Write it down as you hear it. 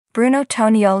Bruno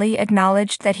Tonioli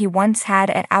acknowledged that he once had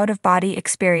an out-of-body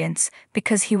experience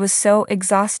because he was so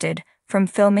exhausted from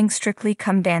filming Strictly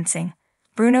Come Dancing.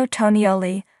 Bruno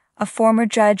Tonioli, a former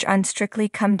judge on Strictly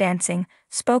Come Dancing,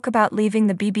 spoke about leaving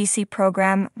the BBC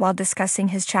program while discussing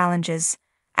his challenges.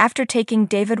 After taking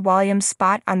David Walliams'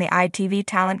 spot on the ITV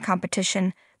talent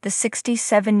competition, the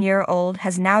 67-year-old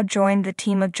has now joined the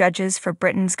team of judges for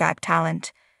Britain's Got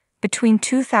Talent. Between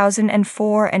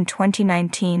 2004 and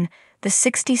 2019, the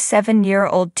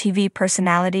 67-year-old TV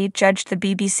personality judged the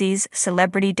BBC's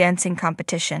celebrity dancing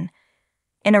competition.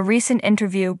 In a recent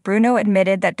interview, Bruno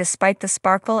admitted that despite the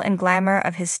sparkle and glamour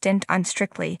of his stint on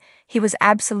Strictly, he was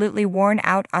absolutely worn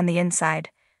out on the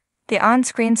inside. The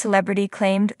on-screen celebrity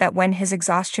claimed that when his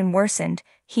exhaustion worsened,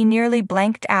 he nearly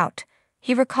blanked out.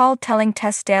 He recalled telling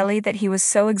Tess Daly that he was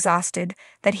so exhausted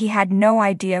that he had no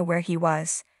idea where he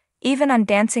was. "Even on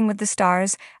Dancing with the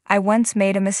Stars, I once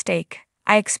made a mistake.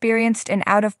 I experienced an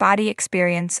out-of-body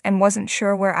experience and wasn't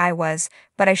sure where I was,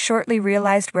 but I shortly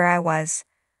realized where I was.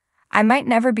 I might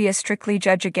never be a Strictly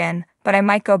judge again, but I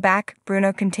might go back,"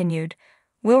 Bruno continued.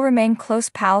 "We'll remain close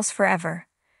pals forever."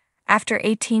 After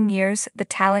 18 years, the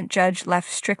talent judge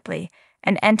left Strictly,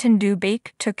 and Anton du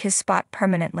Beke took his spot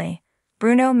permanently.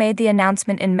 Bruno made the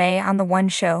announcement in May on The One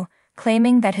Show,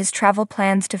 claiming that his travel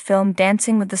plans to film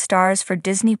Dancing with the Stars for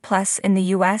Disney Plus in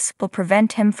the US will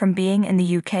prevent him from being in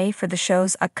the UK for the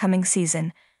show's upcoming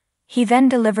season. He then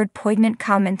delivered poignant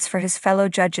comments for his fellow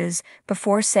judges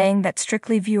before saying that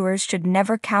Strictly viewers should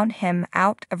never count him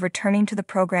out of returning to the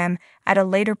program at a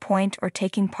later point or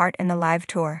taking part in a live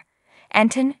tour.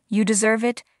 "Anton, you deserve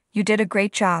it, you did a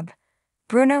great job."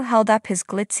 Bruno held up his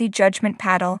glitzy judgment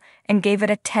paddle and gave it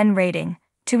a 10 rating.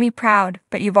 "To be proud,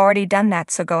 but you've already done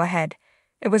that, so go ahead."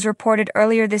 It was reported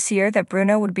earlier this year that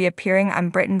Bruno would be appearing on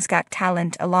Britain's Got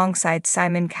Talent alongside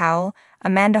Simon Cowell,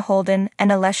 Amanda Holden,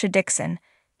 and Alessia Dixon.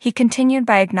 He continued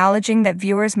by acknowledging that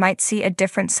viewers might see a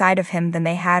different side of him than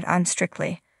they had on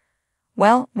Strictly.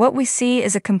 "Well, what we see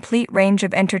is a complete range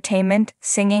of entertainment,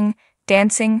 singing,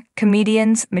 dancing,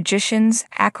 comedians, magicians,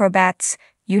 acrobats,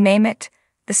 you name it,"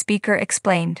 the speaker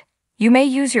explained. "You may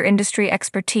use your industry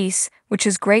expertise, which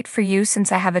is great for you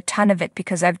since I have a ton of it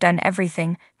because I've done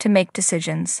everything, to make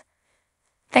decisions."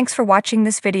 Thanks for watching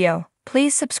this video.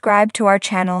 Please subscribe to our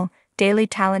channel, Daily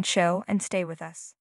Talent Show, and stay with us.